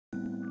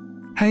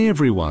Hey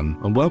everyone,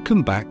 and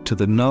welcome back to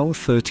the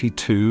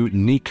Null32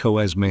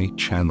 Nicoesme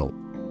channel.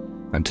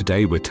 And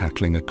today we're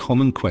tackling a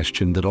common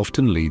question that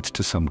often leads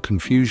to some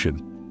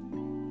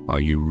confusion.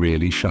 Are you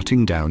really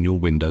shutting down your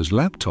Windows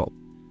laptop?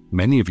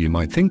 Many of you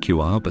might think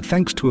you are, but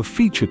thanks to a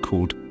feature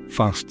called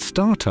Fast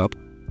Startup,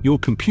 your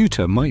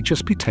computer might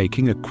just be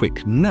taking a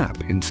quick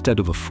nap instead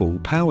of a full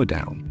power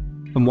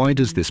down. And why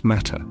does this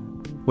matter?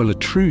 Well, a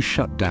true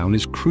shutdown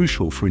is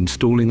crucial for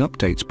installing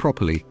updates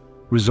properly,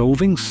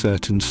 resolving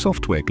certain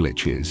software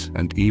glitches,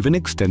 and even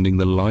extending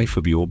the life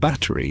of your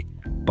battery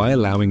by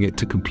allowing it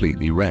to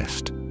completely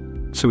rest.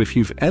 So if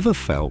you've ever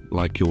felt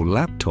like your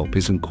laptop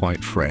isn't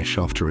quite fresh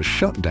after a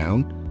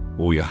shutdown,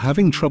 or you're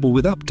having trouble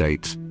with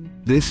updates,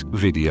 this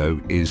video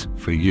is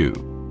for you.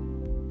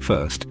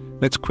 First,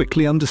 let's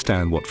quickly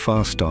understand what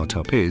Fast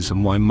Startup is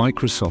and why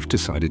Microsoft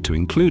decided to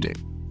include it.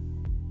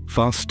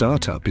 Fast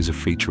Startup is a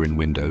feature in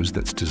Windows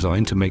that's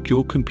designed to make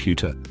your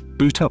computer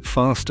boot up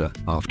faster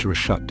after a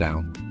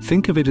shutdown.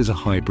 Think of it as a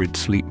hybrid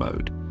sleep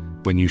mode.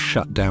 When you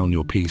shut down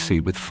your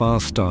PC with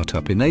Fast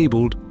Startup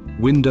enabled,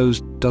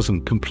 Windows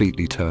doesn't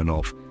completely turn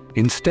off.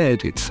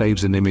 Instead, it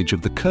saves an image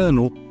of the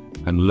kernel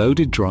and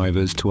loaded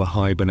drivers to a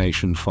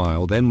hibernation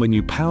file. Then when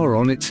you power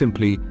on, it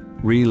simply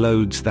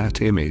reloads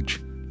that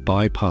image,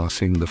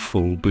 bypassing the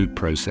full boot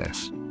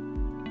process.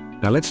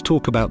 Now let's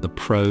talk about the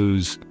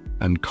pros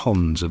and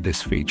cons of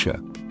this feature.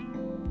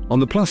 On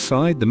the plus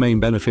side, the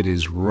main benefit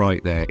is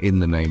right there in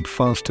the name: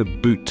 faster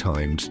boot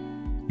times.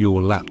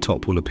 Your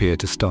laptop will appear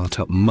to start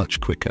up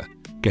much quicker,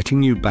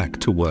 getting you back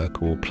to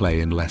work or play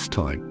in less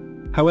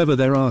time. However,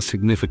 there are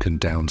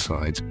significant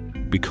downsides.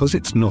 Because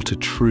it's not a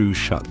true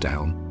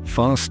shutdown,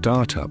 Fast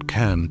Startup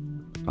can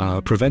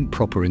prevent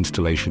proper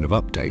installation of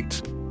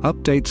updates.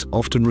 Updates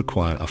often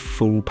require a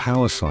full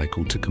power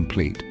cycle to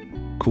complete,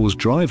 cause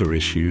driver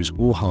issues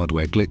or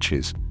hardware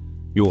glitches.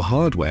 Your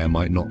hardware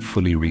might not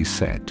fully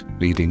reset,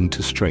 leading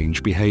to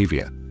strange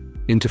behavior,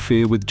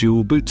 interfere with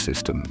dual boot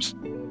systems.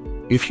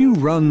 If you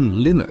run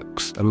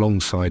Linux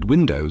alongside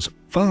Windows,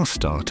 Fast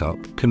Startup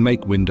can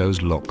make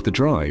Windows lock the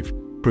drive,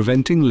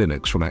 preventing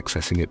Linux from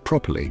accessing it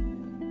properly,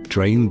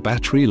 drain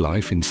battery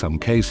life in some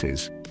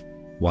cases.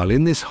 While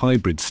in this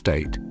hybrid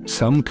state,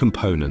 some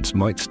components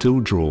might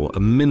still draw a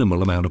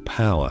minimal amount of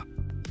power.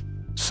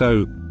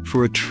 So,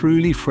 for a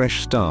truly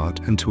fresh start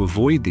and to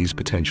avoid these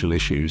potential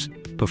issues,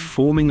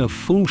 performing a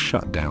full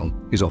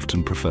shutdown is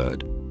often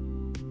preferred.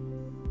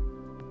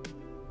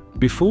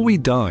 Before we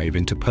dive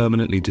into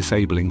permanently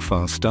disabling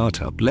Fast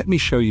Startup, let me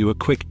show you a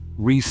quick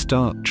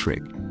restart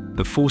trick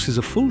that forces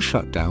a full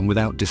shutdown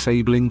without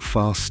disabling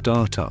Fast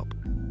Startup.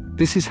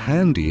 This is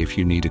handy if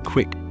you need a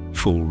quick,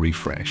 full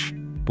refresh,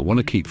 but want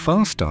to keep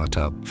Fast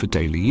Startup for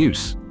daily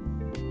use.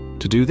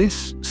 To do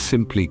this,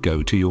 simply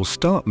go to your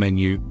Start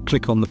menu,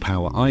 click on the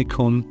power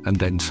icon, and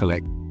then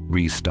select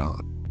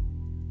Restart.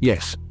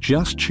 Yes,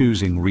 just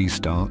choosing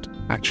Restart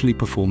actually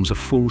performs a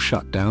full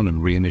shutdown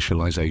and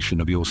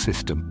reinitialization of your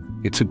system.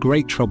 It's a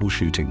great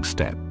troubleshooting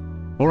step.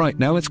 Alright,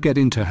 now let's get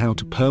into how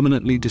to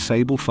permanently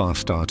disable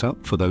Fast Startup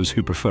for those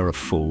who prefer a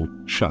full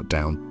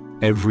shutdown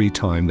every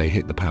time they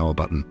hit the power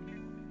button.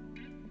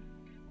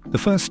 The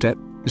first step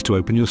is to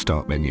open your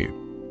Start menu.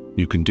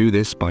 You can do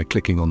this by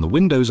clicking on the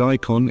Windows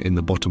icon in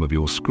the bottom of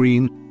your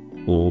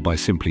screen, or by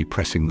simply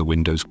pressing the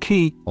Windows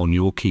key on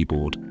your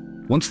keyboard.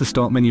 Once the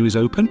Start menu is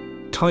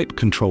open, type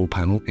Control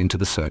Panel into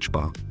the search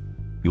bar.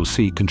 You'll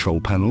see Control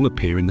Panel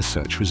appear in the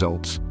search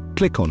results.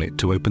 Click on it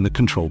to open the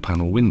Control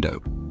Panel window.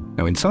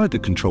 Now inside the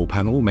Control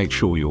Panel, make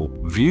sure your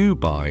View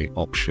By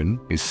option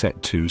is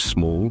set to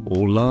small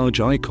or large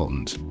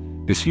icons.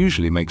 This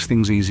usually makes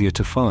things easier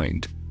to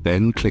find.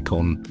 Then click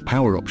on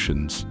Power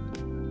Options.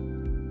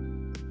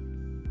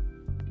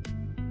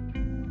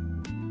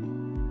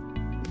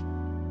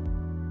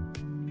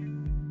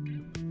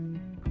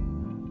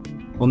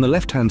 On the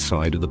left-hand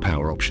side of the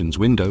Power Options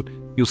window,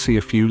 you'll see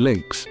a few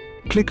links.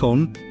 Click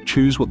on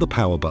Choose what the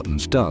power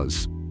buttons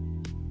does.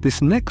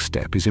 This next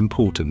step is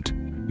important.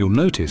 You'll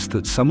notice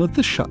that some of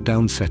the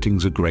shutdown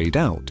settings are grayed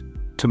out.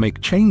 To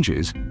make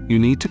changes, you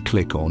need to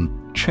click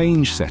on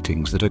Change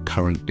Settings that are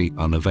currently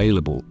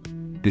unavailable.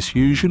 This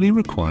usually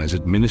requires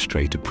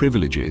administrator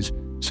privileges,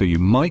 so you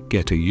might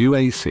get a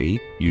UAC,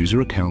 User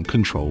Account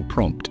Control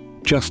prompt.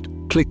 Just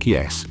click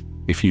Yes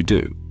if you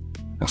do.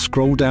 Now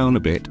scroll down a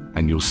bit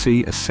and you'll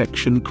see a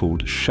section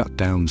called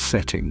Shutdown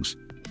Settings.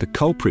 The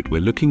culprit we're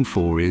looking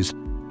for is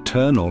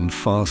Turn on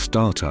Fast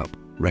Startup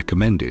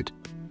Recommended.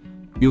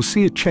 You'll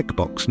see a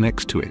checkbox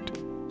next to it.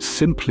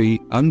 Simply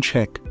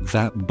uncheck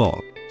that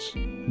box.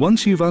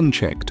 Once you've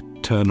unchecked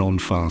Turn on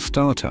Fast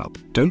Startup,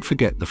 don't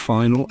forget the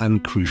final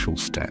and crucial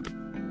step.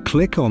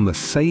 Click on the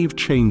Save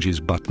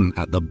Changes button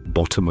at the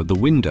bottom of the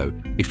window.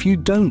 If you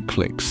don't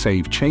click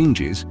Save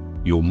Changes,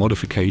 your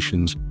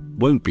modifications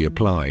won't be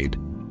applied.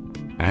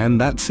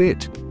 And that's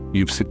it.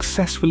 You've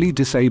successfully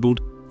disabled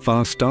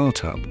Fast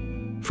Startup.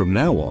 From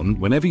now on,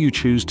 whenever you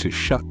choose to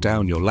shut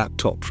down your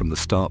laptop from the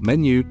Start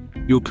menu,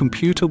 your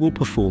computer will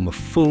perform a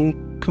full,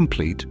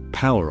 complete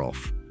power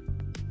off.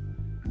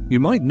 You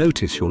might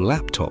notice your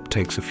laptop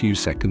takes a few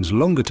seconds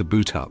longer to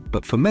boot up,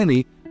 but for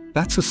many,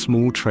 That's a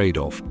small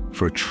trade-off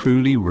for a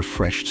truly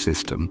refreshed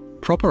system,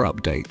 proper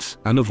updates,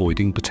 and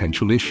avoiding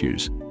potential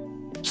issues.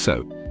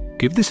 So,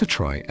 give this a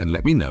try and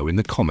let me know in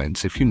the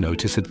comments if you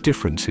notice a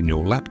difference in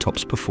your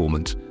laptop's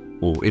performance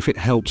or if it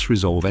helps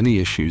resolve any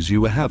issues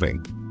you were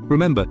having.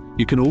 Remember,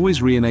 you can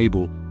always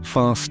re-enable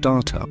fast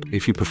startup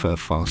if you prefer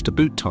faster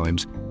boot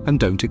times and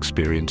don't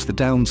experience the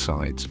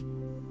downsides.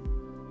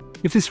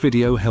 If this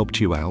video helped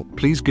you out,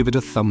 please give it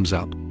a thumbs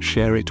up,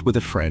 share it with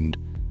a friend,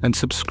 and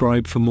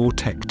subscribe for more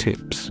tech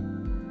tips.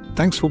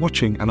 Thanks for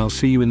watching, and I'll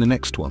see you in the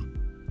next one.